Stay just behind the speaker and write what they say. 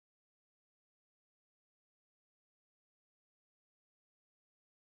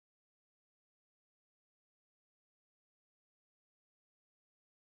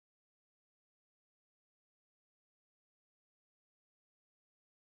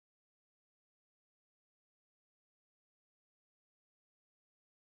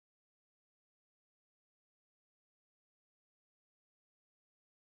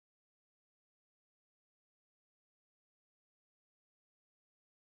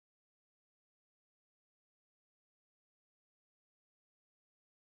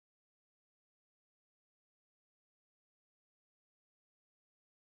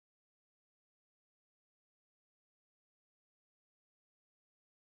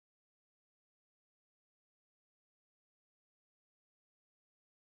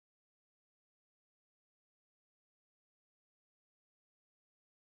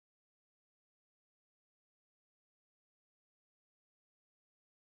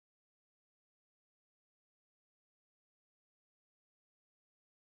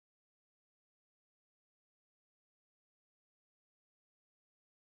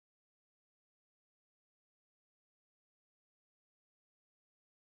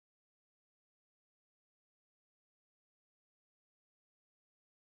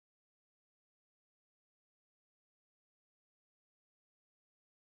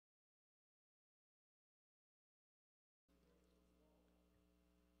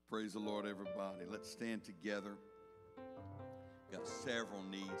Praise the Lord, everybody. Let's stand together. Got several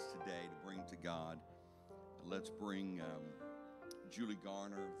needs today to bring to God. Let's bring Julie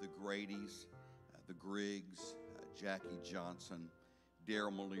Garner, the Grady's, the Griggs, Jackie Johnson,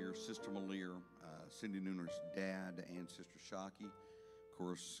 Daryl Malier, Sister Malier, Cindy Nooner's dad, and Sister Shockey. Of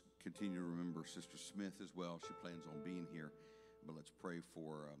course, continue to remember Sister Smith as well. She plans on being here. But let's pray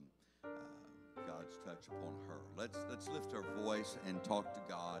for God's touch upon her. Let's lift our voice and talk to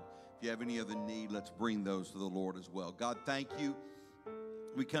God. If you have any other need, let's bring those to the Lord as well. God, thank you.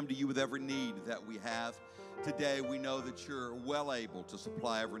 We come to you with every need that we have. Today, we know that you're well able to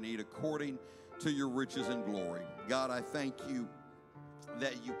supply every need according to your riches and glory. God, I thank you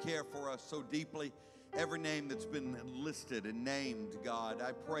that you care for us so deeply. Every name that's been listed and named, God,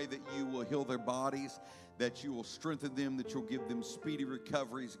 I pray that you will heal their bodies, that you will strengthen them, that you'll give them speedy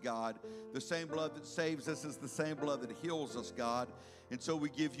recoveries, God. The same blood that saves us is the same blood that heals us, God. And so we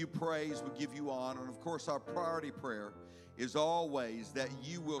give you praise, we give you honor. And of course, our priority prayer is always that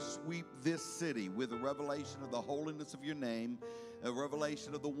you will sweep this city with a revelation of the holiness of your name, a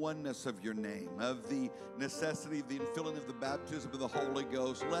revelation of the oneness of your name, of the necessity of the infilling of the baptism of the Holy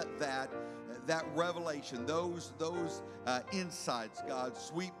Ghost. Let that revelation, those insights, God,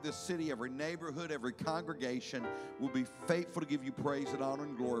 sweep this city, every neighborhood, every congregation. Will be faithful to give you praise and honor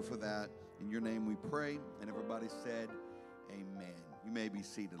and glory for that. In your name we pray, and everybody said, amen. You may be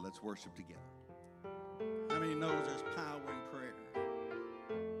seated. Let's worship together. How many knows there's power in prayer?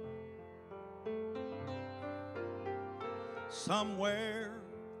 Somewhere,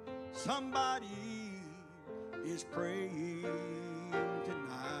 somebody is praying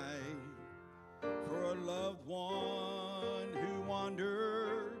tonight for a loved one who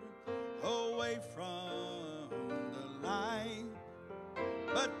wandered away from the light.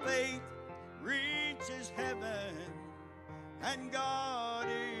 But faith reaches heaven, and God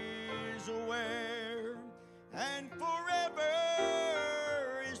is aware, and forever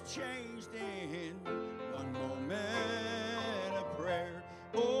is changed in one moment of prayer.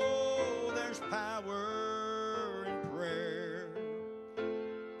 Oh, there's power in prayer,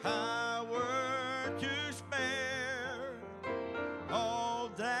 power to spare.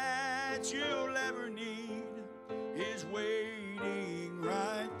 All that you'll ever need is waiting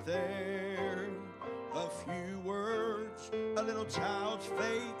right there. A few words, a little child's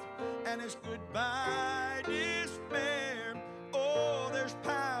faith, and it's goodbye despair. Oh, there's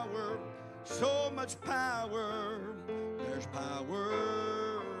power, so much power. There's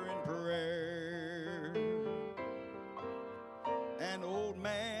power in prayer. An old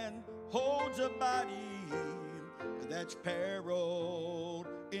man holds a body that's periled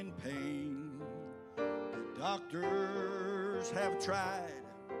in pain. The doctors have tried,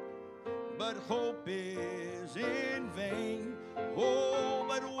 but hope is in vain. Oh,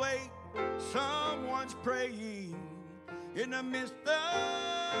 but wait, someone's praying in the midst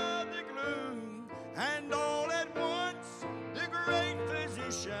of the gloom, and all at once the great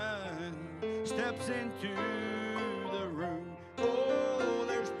physician steps into the room. Oh,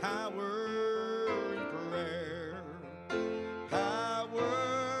 there's power in prayer,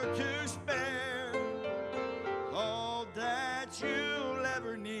 power to spare. All that you'll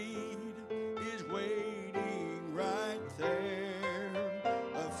ever need is waiting right there.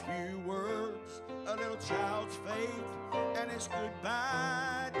 A few words, a little child's faith, and it's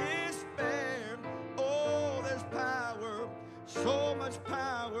goodbye despair. Oh, there's power, so much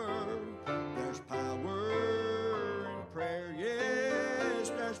power. There's power in prayer. Yes,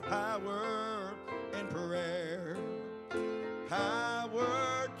 there's power in prayer.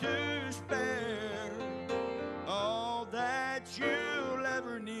 Power to spare. All that you'll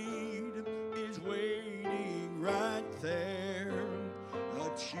ever need is waiting right there.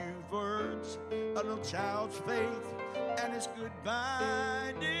 A few words, a little child's faith, and it's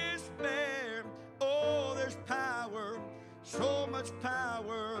goodbye despair. Oh, there's power, so much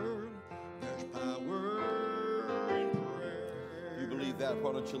power. There's power in prayer. If you believe that,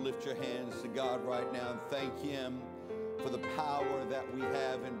 why don't you lift your hands to God right now and thank Him for the power that we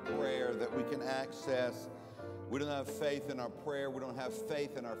have in prayer, that we can access. We don't have faith in our prayer. We don't have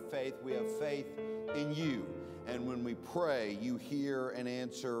faith in our faith. We have faith in you. And when we pray, you hear and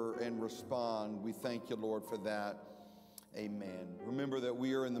answer and respond. We thank you, Lord, for that. Amen. Remember that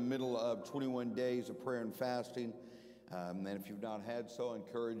we are in the middle of 21 days of prayer and fasting. And if you've not had so, I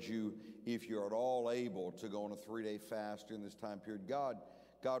encourage you, if you're at all able, to go on a 3-day fast during this time period. God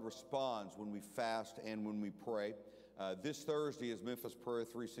responds when we fast and when we pray. This Thursday is Memphis Prayer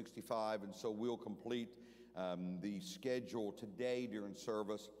 365, and so we'll complete the schedule today during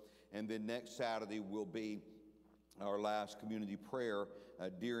service, and then next Saturday will be our last community prayer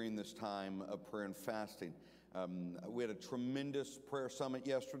during this time of prayer and fasting. We had a tremendous prayer summit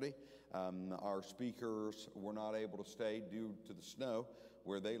yesterday. Our speakers were not able to stay due to the snow.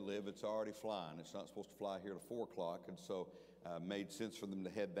 Where they live, it's already flying. It's not supposed to fly here at 4 o'clock, and so made sense for them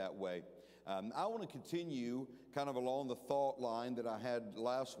to head that way. I want to continue kind of along the thought line that I had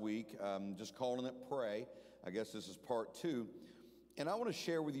last week, just calling it Pray. I guess this is part 2. And I want to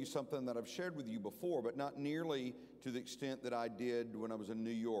share with you something that I've shared with you before, but not nearly to the extent that I did when I was in New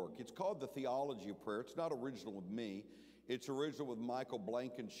York. It's called the theology of prayer. It's not original with me. It's original with Michael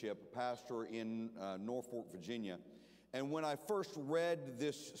Blankenship, a pastor in Norfolk, Virginia. And when I first read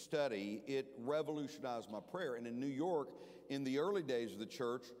this study, it revolutionized my prayer. And in New York, in the early days of the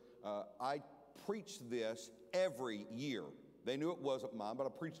church, I preached this every year. They knew it wasn't mine, but I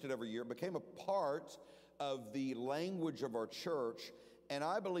preached it every year. It became a part of the language of our church. And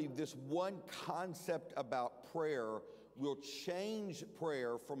I believe this one concept about prayer will change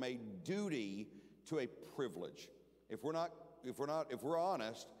prayer from a duty to a privilege. If we're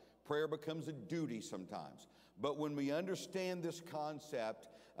honest, prayer becomes a duty sometimes. But when we understand this concept,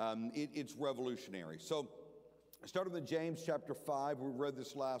 it's revolutionary. So, starting with James chapter 5, we read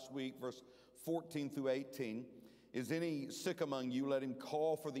this last week, verse 14 through 18. Is any sick among you? Let him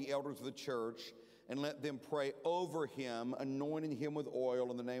call for the elders of the church, and let them pray over him, anointing him with oil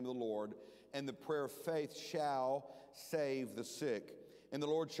in the name of the Lord. And the prayer of faith shall save the sick. And the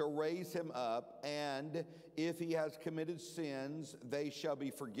Lord shall raise him up, and if he has committed sins, they shall be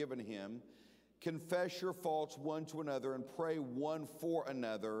forgiven him. Confess your faults one to another and pray one for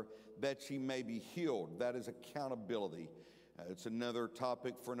another that ye may be healed. That is accountability. It's another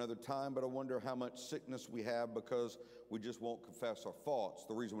topic for another time, but I wonder how much sickness we have because we just won't confess our faults.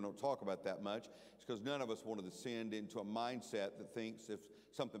 The reason we don't talk about that much is because none of us want to descend into a mindset that thinks if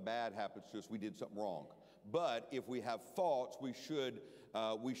something bad happens to us, we did something wrong. But if we have faults, we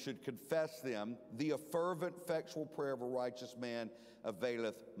should confess them. The fervent, effectual prayer of a righteous man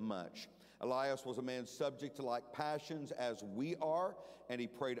availeth much. Elias was a man subject to like passions as we are, and he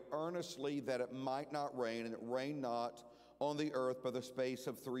prayed earnestly that it might not rain, and it rained not on the earth by the space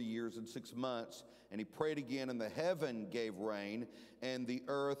of 3 years and 6 months. And he prayed again, and the heaven gave rain, and the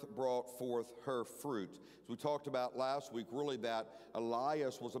earth brought forth her fruit. So we talked about last week, really, that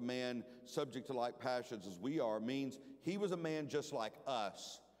Elias was a man subject to like passions as we are, means he was a man just like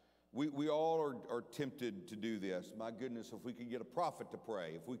us. We all are tempted to do this. My goodness, if we could get a prophet to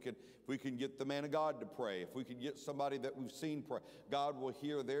pray, if we can get the man of God to pray, if we could get somebody that we've seen pray, God will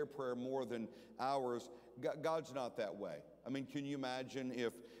hear their prayer more than ours. God's not that way. I mean, can you imagine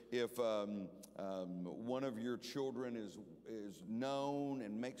if one of your children is known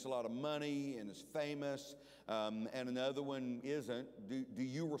and makes a lot of money and is famous, and another one isn't? Do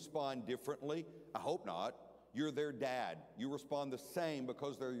you respond differently? I hope not. You're their dad. You respond the same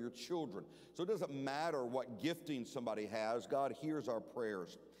because they're your children. So it doesn't matter what gifting somebody has. God hears our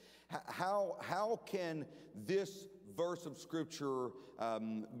prayers. How can this verse of Scripture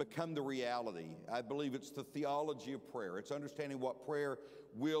become the reality? I believe it's the theology of prayer. It's understanding what prayer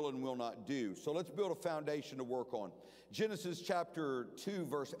will and will not do. So let's build a foundation to work on. Genesis chapter 2,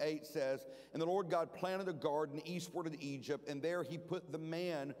 verse 8 says, And the Lord God planted a garden eastward in Egypt, and there he put the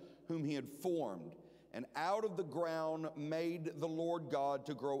man whom he had formed. And out of the ground made the Lord God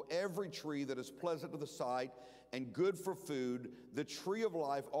to grow every tree that is pleasant to the sight and good for food, the tree of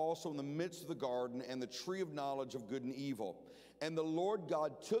life also in the midst of the garden, and the tree of knowledge of good and evil. And the Lord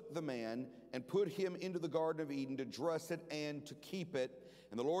God took the man and put him into the Garden of Eden to dress it and to keep it.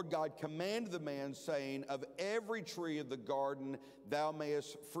 And the Lord God commanded the man, saying, Of every tree of the garden thou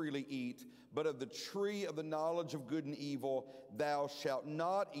mayest freely eat, but of the tree of the knowledge of good and evil thou shalt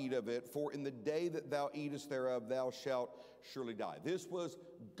not eat of it, for in the day that thou eatest thereof thou shalt surely die. This was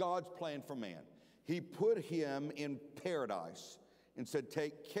God's plan for man. He put him in paradise and said,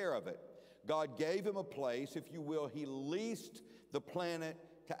 take care of it. God gave him a place, if you will. He leased the planet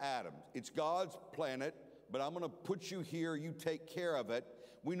to Adam. It's God's planet, but I'm going to put you here. You take care of it.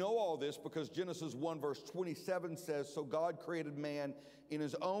 We know all this because Genesis 1 verse 27 says, So God created man in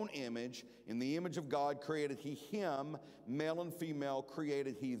his own image. In the image of God created he him, male and female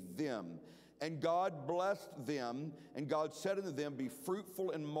created he them. And God blessed them, and God said unto them, Be fruitful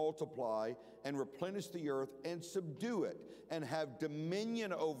and multiply, and replenish the earth, and subdue it, and have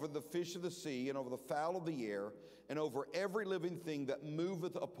dominion over the fish of the sea, and over the fowl of the air, and over every living thing that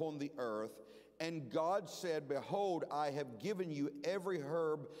moveth upon the earth. And God said, Behold, I have given you every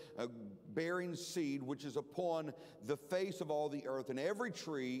herb bearing seed, which is upon the face of all the earth, and every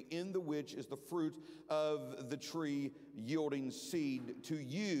tree in the which is the fruit of the tree yielding seed. To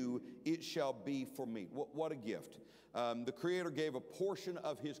you it shall be for meat. What a gift. The Creator gave a portion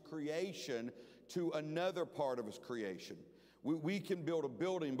of His creation to another part of His creation. We can build a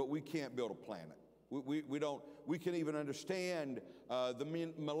building, but we can't build a planet. We can even understand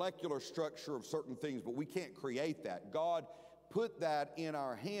the molecular structure of certain things, but we can't create that. God put that in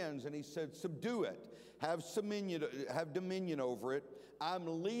our hands, and He said, subdue it, have dominion over it.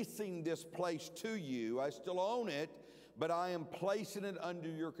 I'm leasing this place to you. I still own it, but I am placing it under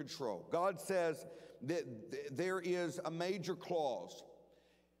your control. God says that there is a major clause.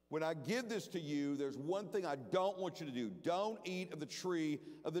 When I give this to you, there's one thing I don't want you to do. Don't eat of the tree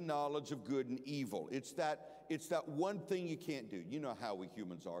of the knowledge of good and evil. It's that one thing you can't do. You know how we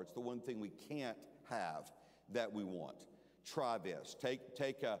humans are. It's the one thing we can't have that we want. Try this.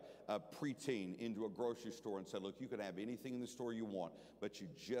 Take a preteen into a grocery store and say, look, you can have anything in the store you want, but you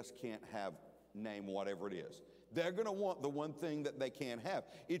just can't have, name whatever it is. They're going to want the one thing that they can't have.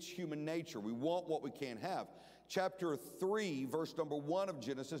 It's human nature. We want what we can't have. Chapter 3, verse number 1 of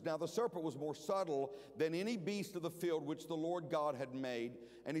Genesis, now the serpent was more subtle than any beast of the field which the Lord God had made.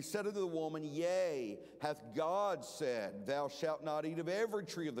 And he said unto the woman, yea, hath God said, thou shalt not eat of every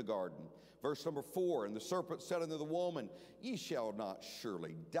tree of the garden. Verse number 4, and the serpent said unto the woman, ye shall not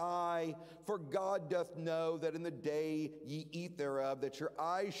surely die, for God doth know that in the day ye eat thereof, that your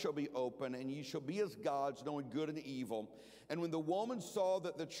eyes shall be open, and ye shall be as gods, knowing good and evil. And when the woman saw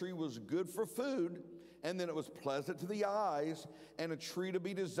that the tree was good for food, and then it was pleasant to the eyes, and a tree to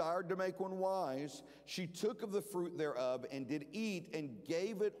be desired to make one wise, she took of the fruit thereof, and did eat, and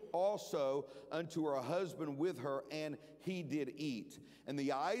gave it also unto her husband with her, and he did eat. And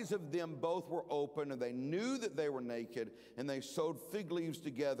the eyes of them both were open, and they knew that they were naked, and they sewed fig leaves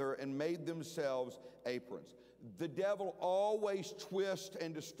together, and made themselves aprons. The devil always twists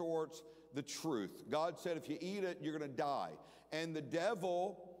and distorts the truth. God said, if you eat it, you're going to die. And the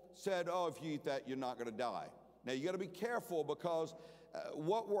devil said, oh, if you eat that, you're not going to die. Now, you got to be careful, because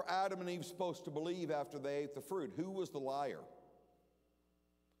what were Adam and Eve supposed to believe after they ate the fruit? Who was the liar?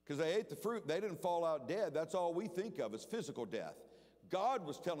 Because they ate the fruit, they didn't fall out dead. That's all we think of as physical death. God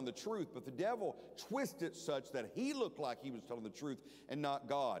was telling the truth, but the devil twisted it such that he looked like he was telling the truth and not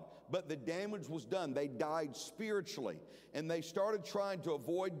God. But the damage was done. They died spiritually, and they started trying to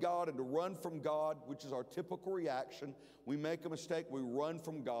avoid God and to run from God, which is our typical reaction. We make a mistake, we run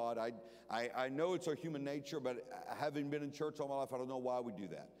from God. I know it's our human nature, but having been in church all my life, I don't know why we do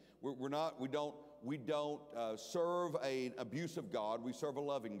that. We don't serve an abusive God. We serve a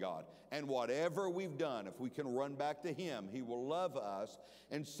loving God. And whatever we've done, if we can run back to Him, He will love us.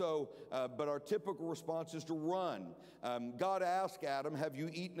 And so, but our typical response is to run. God asked Adam, have you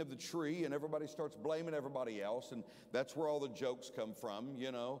eaten of the tree? And everybody starts blaming everybody else. And that's where all the jokes come from,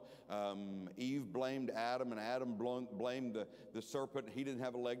 you know. Eve blamed Adam, and Adam blamed the serpent. He didn't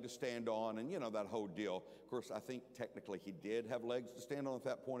have a leg to stand on, and, you know, that whole deal. Of course, I think technically he did have legs to stand on at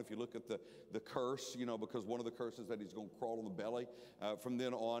that point, if you look at the curse, you know, because one of the curses that he's going to crawl on the belly from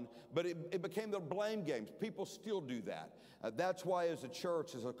then on. But it became the blame games. People still do that. That's why as a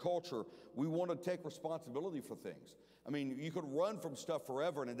church, as a culture, we want to take responsibility for things. I mean, you could run from stuff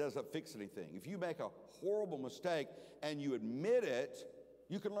forever and it doesn't fix anything. If you make a horrible mistake and you admit it,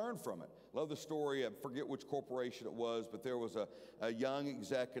 you can learn from it. Love the story. I forget which corporation it was, but there was a young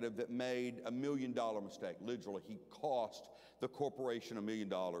executive that made $1 million mistake. Literally, he cost the corporation $1 million.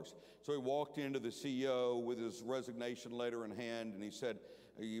 So he walked into the CEO with his resignation letter in hand, and he said,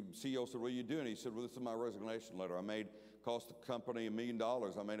 the CEO said, what are you doing? He said, well, this is my resignation letter. Cost the company $1 million.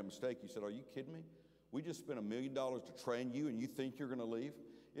 I made a mistake. He said, are you kidding me? We just spent $1 million to train you, and you think you're going to leave?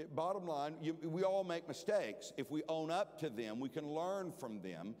 Bottom line, we all make mistakes. If we own up to them, we can learn from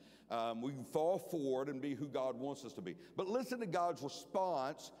them. We can fall forward and be who God wants us to be. But listen to God's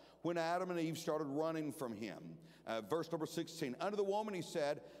response when Adam and Eve started running from Him. Verse number 16, unto the woman He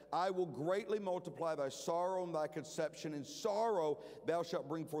said, I will greatly multiply thy sorrow and thy conception. In sorrow thou shalt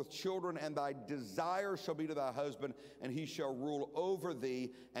bring forth children, and thy desire shall be to thy husband, and he shall rule over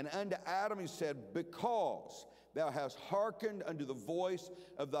thee. And unto Adam He said, because thou hast hearkened unto the voice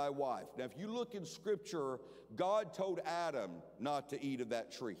of thy wife. Now, if you look in Scripture, God told Adam not to eat of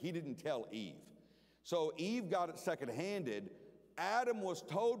that tree. He didn't tell Eve. So Eve got it second-handed. Adam was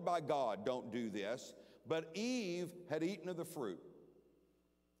told by God, don't do this, but Eve had eaten of the fruit.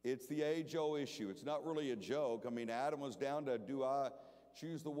 It's the age-old issue. It's not really a joke. I mean, Adam was down to, do I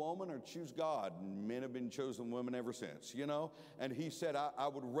choose the woman or choose God? And men have been choosing women ever since, you know? And he said, I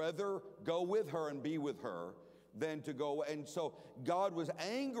would rather go with her and be with her than to go. And so God was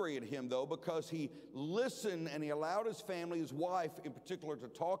angry at him, though, because he listened and he allowed his family, his wife in particular, to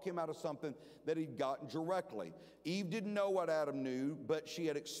talk him out of something that he'd gotten directly. Eve didn't know what Adam knew, but she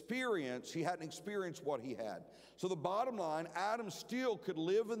hadn't experienced what he had. So the bottom line, Adam still could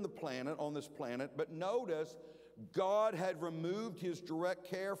live on this planet, but notice God had removed his direct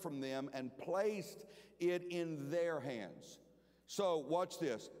care from them and placed it in their hands. So watch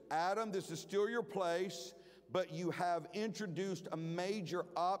this. Adam, this is still your place, but you have introduced a major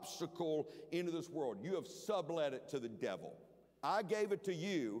obstacle into this world. You have sublet it to the devil. I gave it to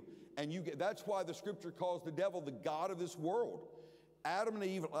you, and that's why the scripture calls the devil the god of this world. Adam and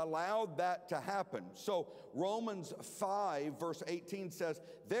Eve allowed that to happen. So Romans 5 verse 18 says,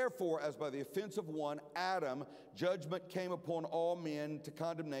 therefore, as by the offense of one, Adam, judgment came upon all men to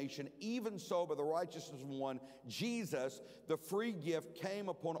condemnation, even so by the righteousness of one, Jesus, the free gift came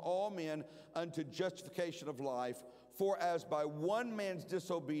upon all men unto justification of life. For as by one man's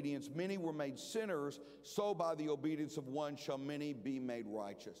disobedience many were made sinners, so by the obedience of one shall many be made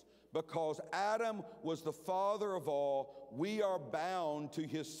righteous. Because Adam was the father of all, we are bound to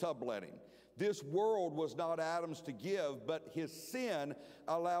his subletting. This world was not Adam's to give, but his sin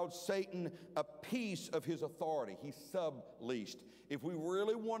allowed Satan a piece of his authority. He subleased. If we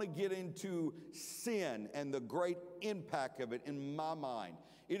really want to get into sin and the great impact of it, in my mind,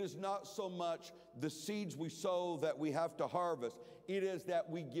 it is not so much the seeds we sow that we have to harvest. It is that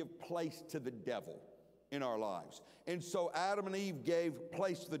we give place to the devil in our lives. And so Adam and Eve gave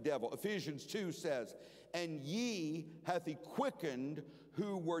place to the devil. Ephesians 2 says, and ye hath he quickened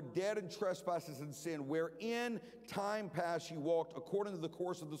who were dead in trespasses and sin, wherein time past ye walked according to the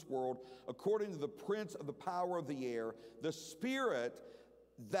course of this world, according to the prince of the power of the air, the spirit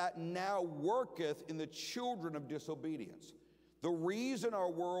that now worketh in the children of disobedience. The reason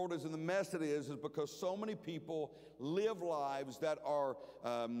our world is in the mess it is because so many people live lives that are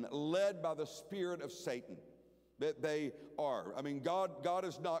led by the spirit of Satan. That they are. I mean, God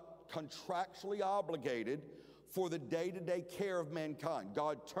is not contractually obligated for the day-to-day care of mankind.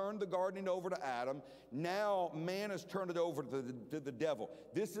 God turned the gardening over to Adam. Now man has turned it over to the devil.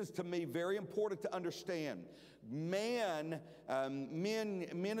 This is, to me, very important to understand. Men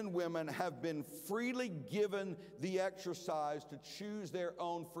and women have been freely given the exercise to choose their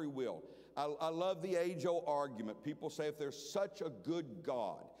own free will. I love the age-old argument. People say, if there's such a good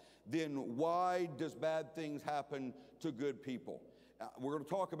God, then why does bad things happen to good people? We're going to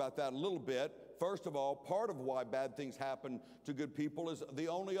talk about that a little bit. First of all, part of why bad things happen to good people is the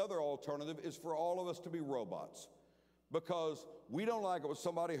only other alternative is for all of us to be robots. Because we don't like it when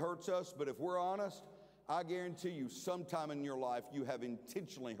somebody hurts us, but if we're honest, I guarantee you sometime in your life you have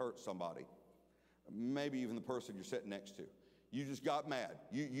intentionally hurt somebody. Maybe even the person you're sitting next to. You just got mad.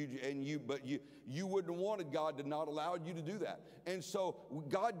 But you wouldn't have wanted God to not allow you to do that. And so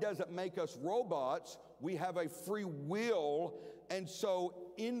God doesn't make us robots. We have a free will. And so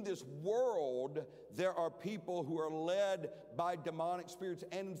in this world, there are people who are led by demonic spirits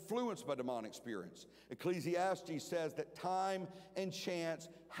and influenced by demonic spirits. Ecclesiastes says that time and chance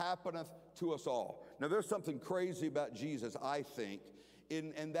happeneth to us all. Now, there's something crazy about Jesus, I think,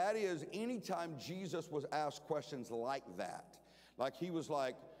 and that is anytime Jesus was asked questions like that, like he was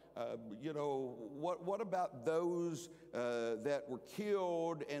like, what about those that were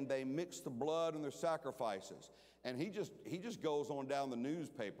killed and they mixed the blood in their sacrifices? And he just goes on down the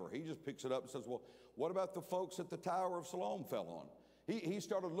newspaper. He just picks it up and says, well, what about the folks that the Tower of Siloam fell on? He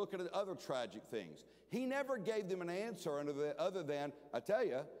started looking at other tragic things. He never gave them an answer other than, I tell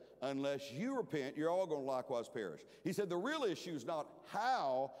you, unless you repent, you're all going to likewise perish. He said the real issue is not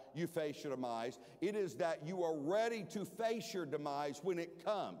how you face your demise. It is that you are ready to face your demise when it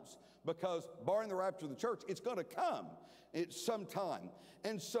comes. Because barring the rapture of the church, it's going to come at some time.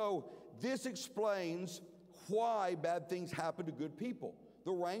 And so this explains why bad things happen to good people.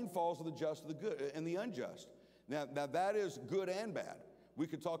 The rain falls on the just and the good and the unjust. Now that is good and bad. We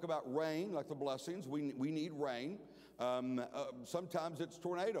could talk about rain, like the blessings. We need rain. Sometimes it's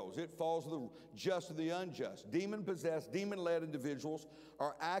tornadoes. It falls on the just and the unjust. Demon-possessed, demon-led individuals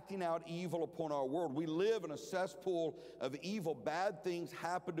are acting out evil upon our world. We live in a cesspool of evil. Bad things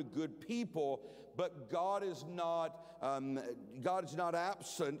happen to good people, but God is not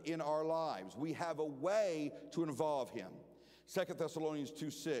absent in our lives. We have a way to involve him. 2 Thessalonians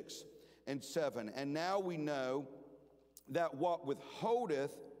 2:6 and 7. And now we know that what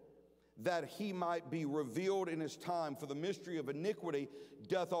withholdeth that he might be revealed in his time, for the mystery of iniquity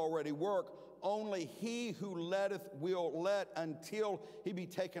doth already work. Only he who letteth will let until he be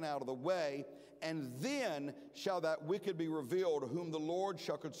taken out of the way. And then shall that wicked be revealed, whom the Lord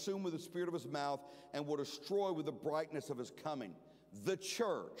shall consume with the spirit of his mouth and will destroy with the brightness of his coming. The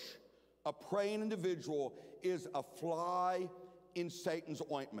church, a praying individual, is a fly in Satan's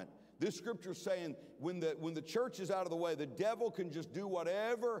ointment. This scripture is saying when the church is out of the way, the devil can just do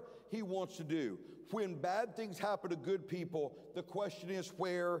whatever he wants to do. When bad things happen to good people, the question is,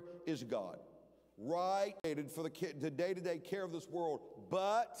 where is God? Right, for the day-to-day care of this world.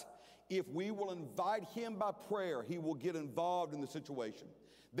 But if we will invite him by prayer, he will get involved in the situation.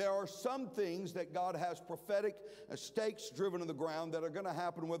 There are some things that God has prophetic stakes driven in the ground that are going to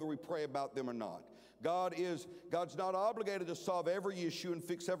happen whether we pray about them or not. God's not obligated to solve every issue and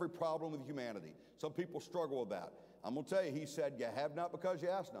fix every problem with humanity. Some people struggle with that. I'm going to tell you, he said, you have not because you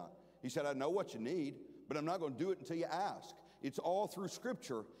ask not. He said, I know what you need, but I'm not going to do it until you ask. It's all through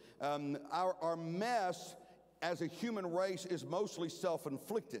Scripture. Our mess as a human race is mostly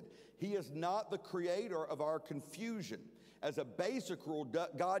self-inflicted. He is not the creator of our confusion. As a basic rule,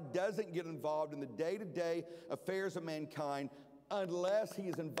 God doesn't get involved in the day-to-day affairs of mankind unless he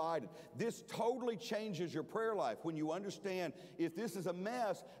is invited. This totally changes your prayer life when you understand if this is a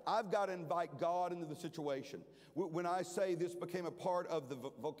mess, I've got to invite God into the situation. When I say this became a part of the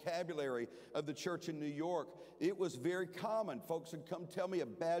vocabulary of the church in New York, it was very common. Folks would come tell me a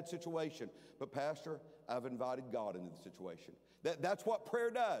bad situation, but Pastor, I've invited God into the situation. That's what prayer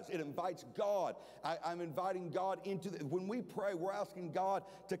does. It invites God. I'm inviting God into when we pray, we're asking God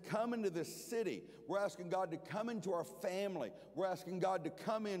to come into this city. We're asking God to come into our family. We're asking God to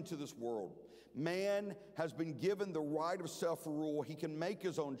come into this world. Man has been given the right of self-rule. He can make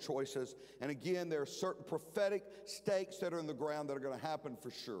his own choices. And again, there are certain prophetic stakes that are in the ground that are going to happen for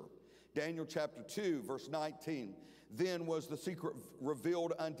sure. Daniel chapter 2, verse 19. Then was the secret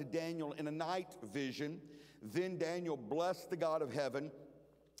revealed unto Daniel in a night vision. Then Daniel blessed the God of heaven.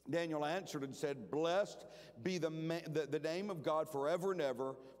 Daniel answered and said, blessed be the name of God forever and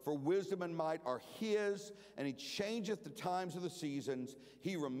ever, for wisdom and might are his, and he changeth the times of the seasons.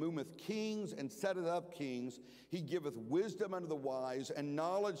 He removeth kings and setteth up kings. He giveth wisdom unto the wise, and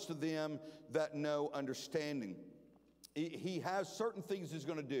knowledge to them that know understanding. He has certain things he's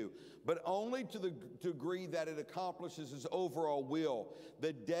going to do, but only to the degree that it accomplishes his overall will.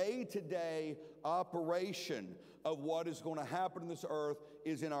 The day-to-day operation of what is going to happen in this earth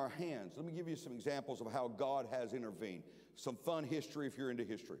is in our hands. Let me give you some examples of how God has intervened. Some fun history if you're into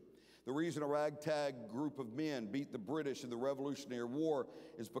history. The reason a ragtag group of men beat the British in the Revolutionary War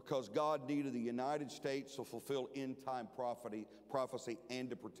is because God needed the United States to fulfill end-time prophecy and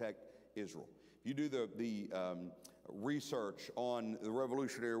to protect Israel. If you do the research on the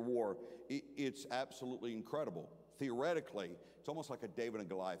Revolutionary War, it's absolutely incredible. Theoretically, it's almost like a David and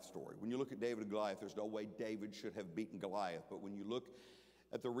Goliath story. When you look at David and Goliath, there's no way David should have beaten Goliath. But when you look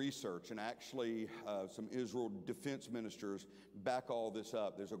at the research, and actually some Israel defense ministers back all this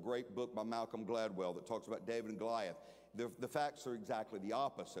up, there's a great book by Malcolm Gladwell that talks about David and Goliath. The facts are exactly the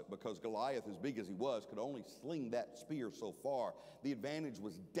opposite, because Goliath, as big as he was, could only sling that spear so far. The advantage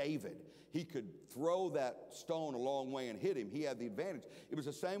was David. He could throw that stone a long way and hit him. He had the advantage. It was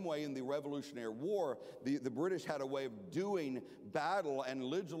the same way in the Revolutionary War. The British had a way of doing battle, and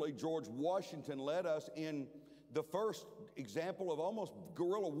literally George Washington led us in the first example of almost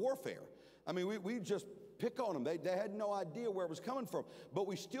guerrilla warfare. I mean, we just pick on them. They had no idea where it was coming from, but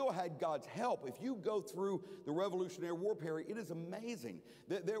we still had God's help. If you go through the Revolutionary War period, it is amazing.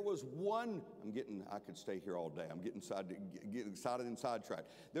 There was one, I could stay here all day. I'm getting excited and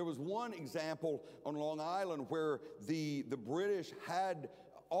sidetracked. There was one example on Long Island where the British had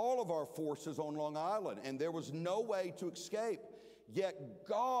all of our forces on Long Island, and there was no way to escape. Yet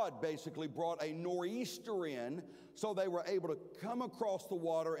God basically brought a nor'easter in, so they were able to come across the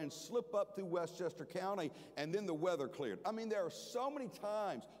water and slip up through Westchester County, and then the weather cleared. I mean, there are so many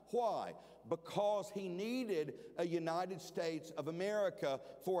times. Why? Because he needed a United States of America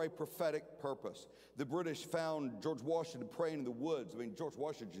for a prophetic purpose. The British found George Washington praying in the woods. I mean, George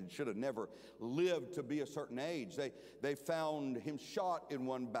Washington should have never lived to be a certain age. They found him shot in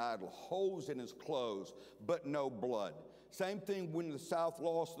one battle, holes in his clothes, but no blood. Same thing when the South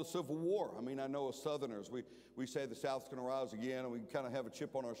lost the Civil War. I mean, I know as Southerners, we say the South's going to rise again, and we kind of have a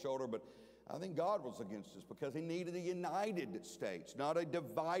chip on our shoulder, but I think God was against us because he needed a united states, not a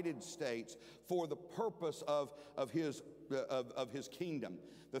divided states, for the purpose of his kingdom.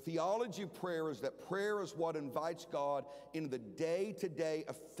 The theology of prayer is that prayer is what invites God into the day-to-day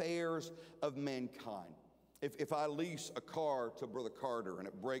affairs of mankind. If I lease a car to Brother Carter and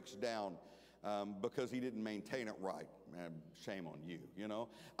it breaks down because he didn't maintain it right, man, shame on you, you know.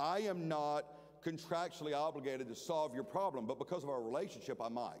 I am not contractually obligated to solve your problem, but because of our relationship, I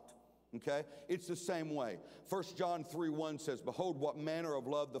might. Okay? It's the same way. 1 John 3:1 says, behold, what manner of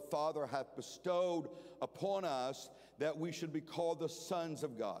love the Father hath bestowed upon us, that we should be called the sons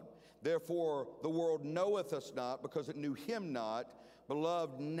of God. Therefore the world knoweth us not, because it knew him not.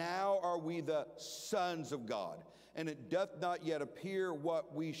 Beloved, now are we the sons of God, and it doth not yet appear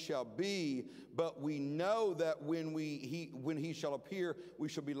what we shall be, but we know that when he shall appear, we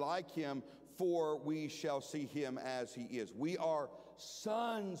shall be like him, for we shall see him as he is. We are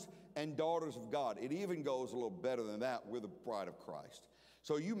sons and daughters of God. It even goes a little better than that. We're the bride of Christ.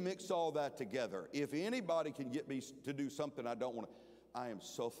 So you mix all that together. If anybody can get me to do something I don't want to, I am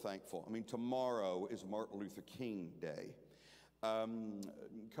so thankful. I mean, tomorrow is Martin Luther King Day.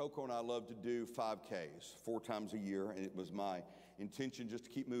 Coco and I love to do 5Ks 4 times a year, and it was my intention just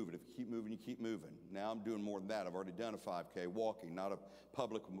to keep moving. If you keep moving, you keep moving. Now I'm doing more than that. I've already done a 5K walking, not a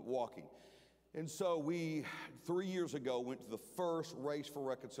public walking. And so we, 3 years ago, went to the first Race for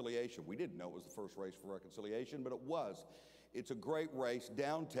Reconciliation. We didn't know it was the first Race for Reconciliation, but it was. It's a great race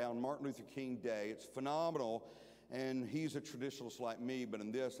downtown, Martin Luther King Day. It's phenomenal. And he's a traditionalist like me, but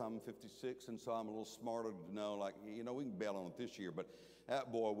in this, I'm 56, and so I'm a little smarter to know, like, you know, we can bail on it this year, but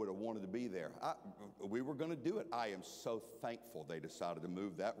that boy would have wanted to be there. We were going to do it. I am so thankful they decided to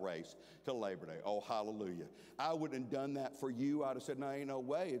move that race to Labor Day. Oh, hallelujah. I wouldn't have done that for you. I'd have said, no, ain't no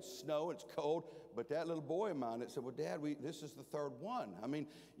way. It's snow, it's cold. But that little boy of mine that said, well, Dad, this is the 3rd one. I mean,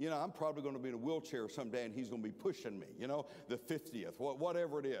 you know, I'm probably going to be in a wheelchair someday, and he's going to be pushing me, you know, the 50th,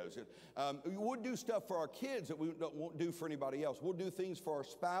 whatever it is. We'll do stuff for our kids that we won't do for anybody else. We'll do things for our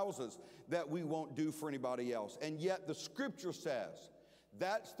spouses that we won't do for anybody else. And yet the Scripture says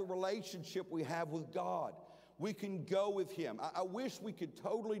that's the relationship we have with God. We can go with him. I wish we could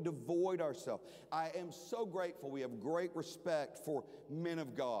totally devoid ourselves. I am so grateful. We have great respect for men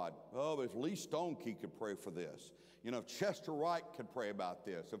of God. Oh, if Lee Stonekey could pray for this. You know, if Chester Wright could pray about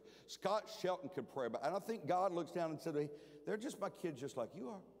this. If Scott Shelton could pray about it. And I think God looks down and said, hey, they're just my kids just like you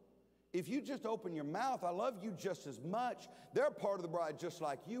are. If you just open your mouth, I love you just as much. They're part of the bride just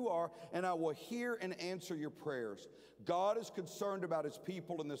like you are, and I will hear and answer your prayers. God is concerned about his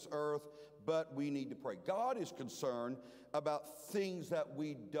people in this earth, but we need to pray. God is concerned about things that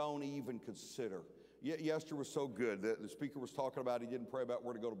we don't even consider. Yesterday was so good. The speaker was talking about he didn't pray about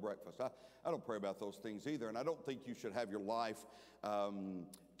where to go to breakfast. I don't pray about those things either, and I don't think you should have your life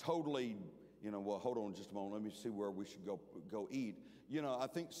totally, you know, well, hold on just a moment. Let me see where we should go eat. You know, I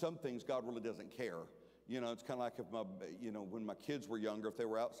think some things God really doesn't care. You know, it's kind of like if when my kids were younger, if they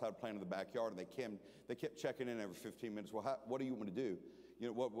were outside playing in the backyard and they kept checking in every 15 minutes. Well, what do you want me to do? You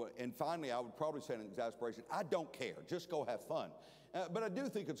know, what? And finally, I would probably say in exasperation, I don't care. Just go have fun. But I do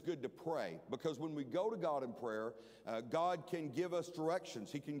think it's good to pray, because when we go to God in prayer, God can give us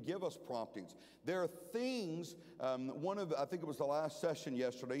directions. He can give us promptings. There are things, I think it was the last session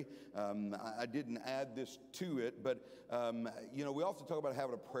yesterday, I didn't add this to it, but, you know, we often talk about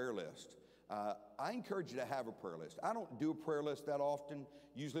having a prayer list. I encourage you to have a prayer list. I don't do a prayer list that often,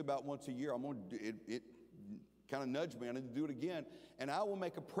 usually about once a year. I'm going to do it. Kind of nudged me. I need to do it again. And I will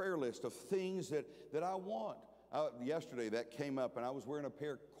make a prayer list of things that I want. Yesterday that came up, and I was wearing a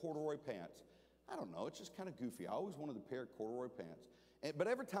pair of corduroy pants. I don't know. It's just kind of goofy. I always wanted a pair of corduroy pants. But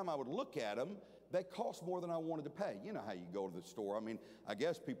every time I would look at them, they cost more than I wanted to pay. You know how you go to the store. I mean, I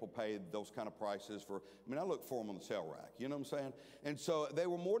guess people pay those kind of prices for, I look for them on the sale rack. You know what I'm saying? And so they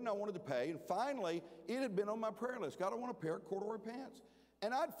were more than I wanted to pay. And finally, it had been on my prayer list. God, I want a pair of corduroy pants.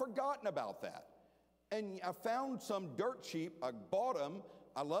 And I'd forgotten about that. And I found some dirt cheap. I bought them.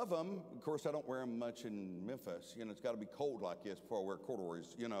 I love them. Of course, I don't wear them much in Memphis. You know, it's got to be cold like this before I wear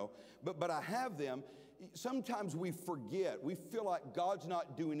corduroys, you know. But I have them. Sometimes we forget. We feel like God's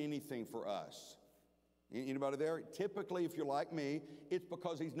not doing anything for us. Anybody there? Typically, if you're like me, it's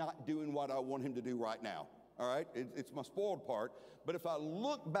because he's not doing what I want him to do right now. All right? It's my spoiled part. But if I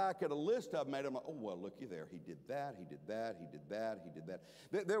look back at a list I've made, I'm like, oh, well, looky there. He did that, he did that, he did that, he did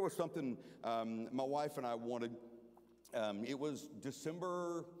that. There was something my wife and I wanted. It was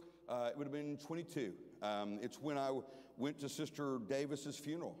December, it would have been 22. It's when I went to Sister Davis's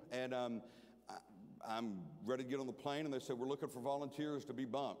funeral. And I'm ready to get on the plane, and they said, we're looking for volunteers to be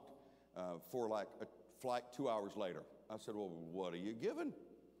bunked for like a flight 2 hours later. I said, well, what are you giving?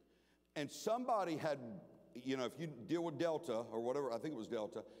 And somebody had, you know, if you deal with Delta or whatever, I think it was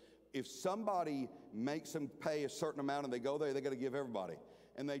Delta, if somebody makes them pay a certain amount and they go there, they got to give everybody.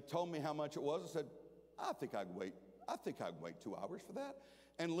 And they told me how much it was. I said, I think I can wait 2 hours for that.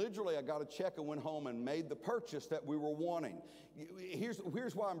 And literally, I got a check and went home and made the purchase that we were wanting. Here's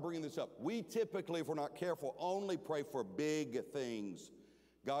why I'm bringing this up. We typically, if we're not careful, only pray for big things.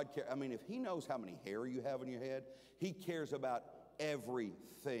 God cares. I mean, if he knows how many hair you have in your head, he cares about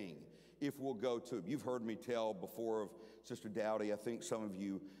everything. if we'll go to him. You've heard me tell before of Sister Dowdy. I think some of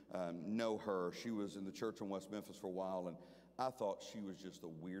you know her. She was in the church in West Memphis for a while, and I thought she was just the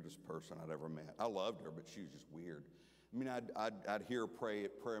weirdest person I'd ever met. I loved her, but she was just weird. I mean, I'd hear her pray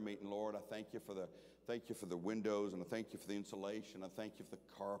at prayer meeting, Lord, I thank you for the windows, and I thank you for the insulation. I thank you for the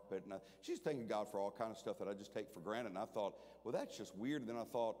carpet. And she's thanking God for all kind of stuff that I just take for granted. And I thought, well, that's just weird. And then I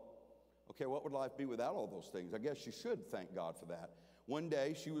thought, okay, what would life be without all those things? I guess she should thank God for that. One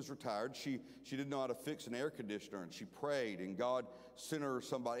day, she was retired. She didn't know how to fix an air conditioner, and she prayed, and God sent her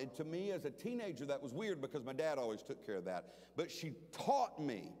somebody. And to me, as a teenager, that was weird because my dad always took care of that. But she taught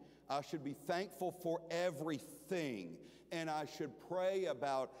me I should be thankful for everything, and I should pray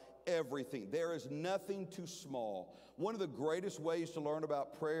about everything. There is nothing too small. One of the greatest ways to learn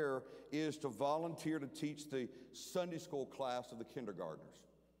about prayer is to volunteer to teach the Sunday school class of the kindergartners.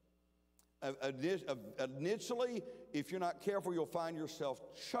 Initially, if you're not careful, you'll find yourself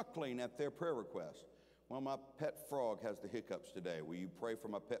chuckling at their prayer requests. Well, my pet frog has the hiccups today. Will you pray for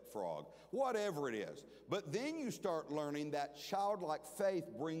my pet frog? Whatever it is. But then you start learning that childlike faith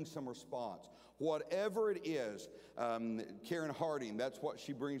brings some response. Whatever it is, Karen Harding, that's what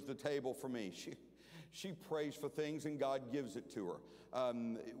she brings to the table for me. She prays for things and God gives it to her.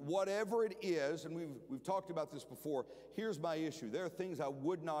 Whatever it is, and we've talked about this before, here's my issue. There are things I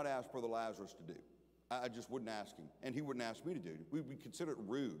would not ask Brother Lazarus to do. I just wouldn't ask him, and he wouldn't ask me to do. We consider it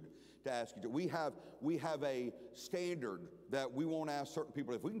rude to ask you to. We have a standard that we won't ask certain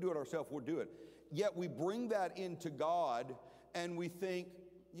people. If we can do it ourselves, we'll do it. Yet we bring that into God, and we think,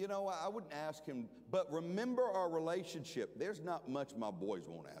 you know, I wouldn't ask him. But remember our relationship. There's not much my boys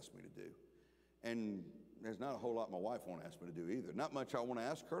won't ask me to do. And there's not a whole lot my wife won't ask me to do either. Not much I want to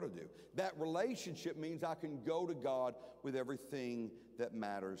ask her to do. That relationship means I can go to God with everything that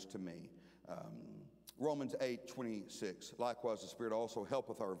matters to me. Romans 8:26. Likewise, the Spirit also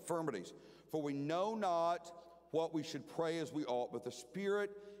helpeth our infirmities. For we know not what we should pray as we ought, but the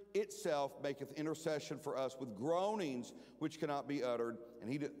Spirit itself maketh intercession for us with groanings which cannot be uttered. And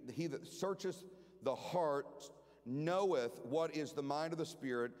he that searcheth the heart knoweth what is the mind of the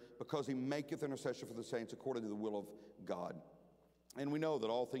Spirit, because he maketh intercession for the saints according to the will of God. And we know that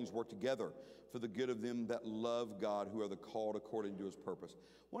all things work together for the good of them that love God, who are the called according to his purpose.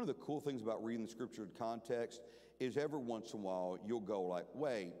 One of the cool things about reading the scripture in context is every once in a while you'll go like,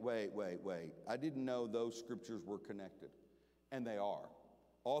 wait. I didn't know those scriptures were connected. And they are.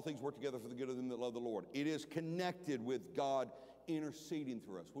 All things work together for the good of them that love the Lord. It is connected with God interceding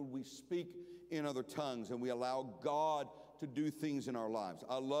through us. When we speak in other tongues and we allow God to do things in our lives.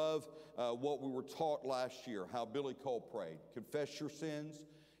 I love what we were taught last year, how Billy Cole prayed. Confess your sins,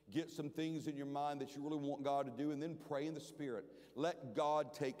 get some things in your mind that you really want God to do, and then pray in the Spirit. Let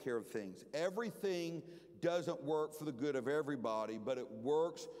God take care of things. Everything doesn't work for the good of everybody, but it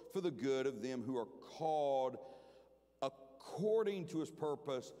works for the good of them who are called according to his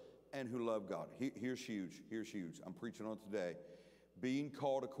purpose and who love God. Here's huge. I'm preaching on it today. Being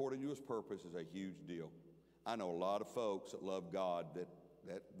called according to his purpose is a huge deal. I know a lot of folks that love God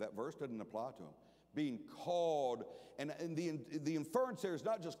that verse doesn't apply to them. Being called, and the inference there is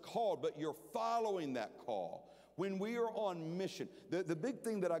not just called, but you're following that call. When we are on mission, the big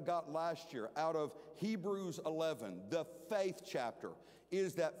thing that I got last year out of Hebrews 11, the faith chapter,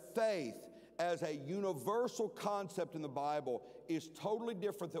 is that faith as a universal concept in the Bible is totally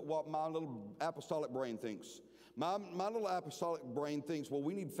different than what my little apostolic brain thinks. My little apostolic brain thinks, well,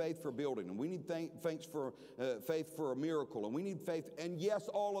 we need faith for a building, and we need faith for a miracle, and we need faith. And yes,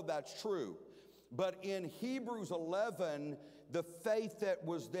 all of that's true. But in Hebrews 11, the faith that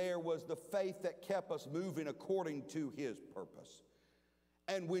was there was the faith that kept us moving according to his purpose.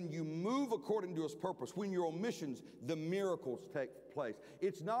 And when you move according to his purpose, when you're on missions, the miracles take place.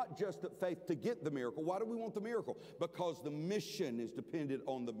 It's not just that faith to get the miracle. Why do we want the miracle? Because the mission is dependent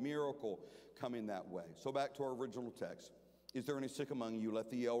on the miracle coming that way. So back to our original text. Is there any sick among you? Let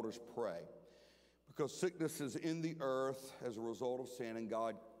the elders pray. Because sickness is in the earth as a result of sin, and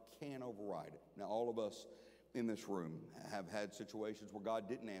God can override it. Now, all of us in this room have had situations where God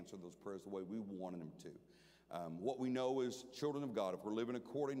didn't answer those prayers the way we wanted him to. What we know is children of God, if we're living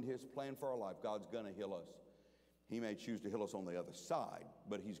according to his plan for our life, God's going to heal us. He may choose to heal us on the other side,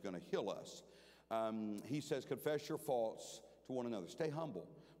 but he's going to heal us. He says, confess your faults to one another. Stay humble.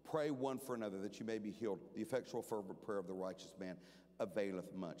 Pray one for another that you may be healed. The effectual fervent prayer of the righteous man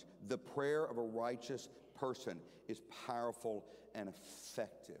availeth much. The prayer of a righteous person is powerful and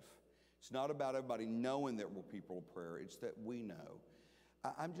effective. It's not about everybody knowing that we're people of prayer. It's that we know.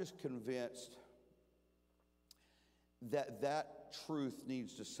 I'm just convinced that truth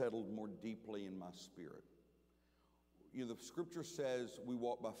needs to settle more deeply in my spirit. the scripture says we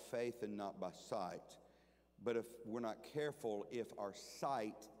walk by faith and not by sight. But if we're not careful, if our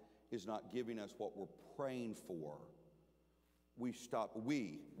sight is not giving us what we're praying for, we stop.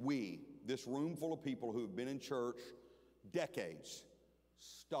 This room full of people who have been in church decades,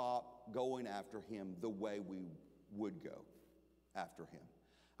 stop going after him the way we would go after him.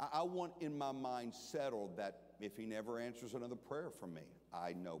 I want in my mind settled that if he never answers another prayer from me,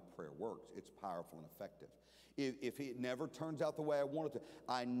 I know prayer works. It's powerful and effective. If it never turns out the way I want it to,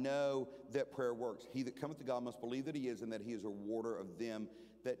 I know that prayer works. He that cometh to God must believe that he is, and that he is a rewarder of them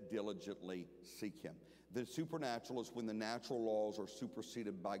that diligently seek him. The supernatural is when the natural laws are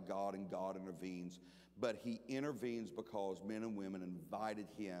superseded by God and God intervenes. But he intervenes because men and women invited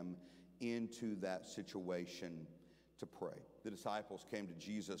him into that situation to pray. The disciples came to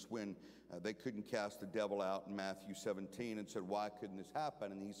Jesus when they couldn't cast the devil out in Matthew 17 and said, why couldn't this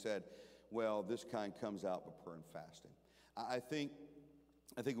happen? And he said, well, this kind comes out by prayer and fasting. I think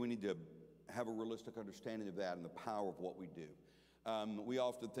we need to have a realistic understanding of that and the power of what we do. We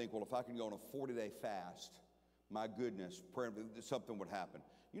often think, well, if I can go on a 40-day fast, my goodness, something would happen.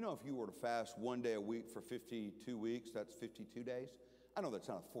 You know, if you were to fast one day a week for 52 weeks, that's 52 days. I know that's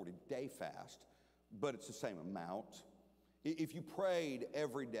not a 40-day fast, but it's the same amount. If you prayed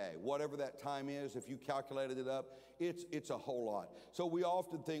every day, whatever that time is, if you calculated it up, it's a whole lot. So we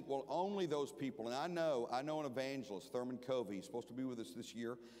often think, well, only those people, and I know an evangelist, Thurman Covey, he's supposed to be with us this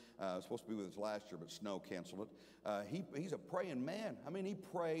year, supposed to be with us last year, but snow canceled it. He's a praying man. I mean, he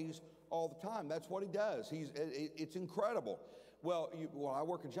prays all the time. That's what he does. It's incredible. Well, I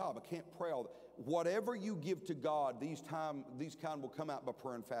work a job. I can't pray all the Whatever you give to God, these kind will come out by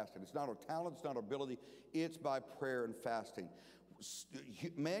prayer and fasting. It's not our talent, it's not our ability, it's by prayer and fasting.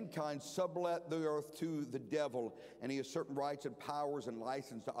 Mankind sublet the earth to the devil, and he has certain rights and powers and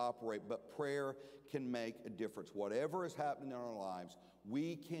license to operate, but prayer can make a difference. Whatever is happening in our lives,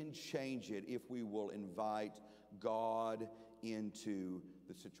 we can change it if we will invite God into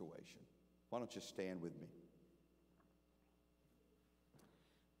the situation. Why don't you stand with me?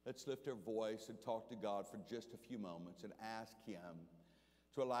 Let's lift our voice and talk to God for just a few moments and ask him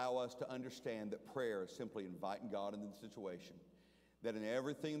to allow us to understand that prayer is simply inviting God into the situation. That in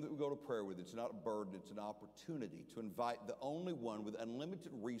everything that we go to prayer with, it's not a burden, it's an opportunity to invite the only one with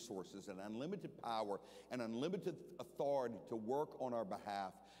unlimited resources and unlimited power and unlimited authority to work on our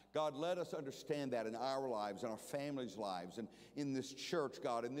behalf. God, let us understand that in our lives, in our families' lives, and in this church,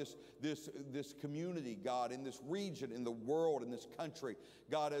 God, in this community, God, in this region, in the world, in this country.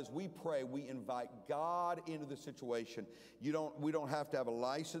 God, as we pray, we invite God into the situation. We don't have to have a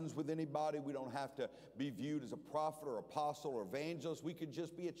license with anybody. We don't have to be viewed as a prophet or apostle or evangelist. We could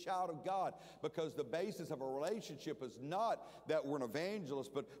just be a child of God, because the basis of a relationship is not that we're an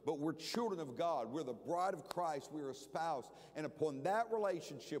evangelist, but we're children of God. We're the bride of Christ. We're a spouse. And upon that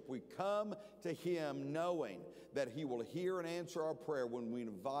relationship, we come to him knowing that he will hear and answer our prayer when we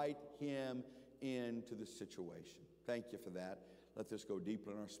invite him into the situation. Thank you for that. Let this go deeper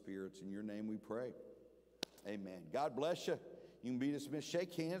in our spirits. In your name we pray. Amen. God bless you. You can be dismissed.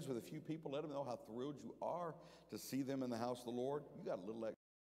 Shake hands with a few people. Let them know how thrilled you are to see them in the house of the Lord. You got a little extra.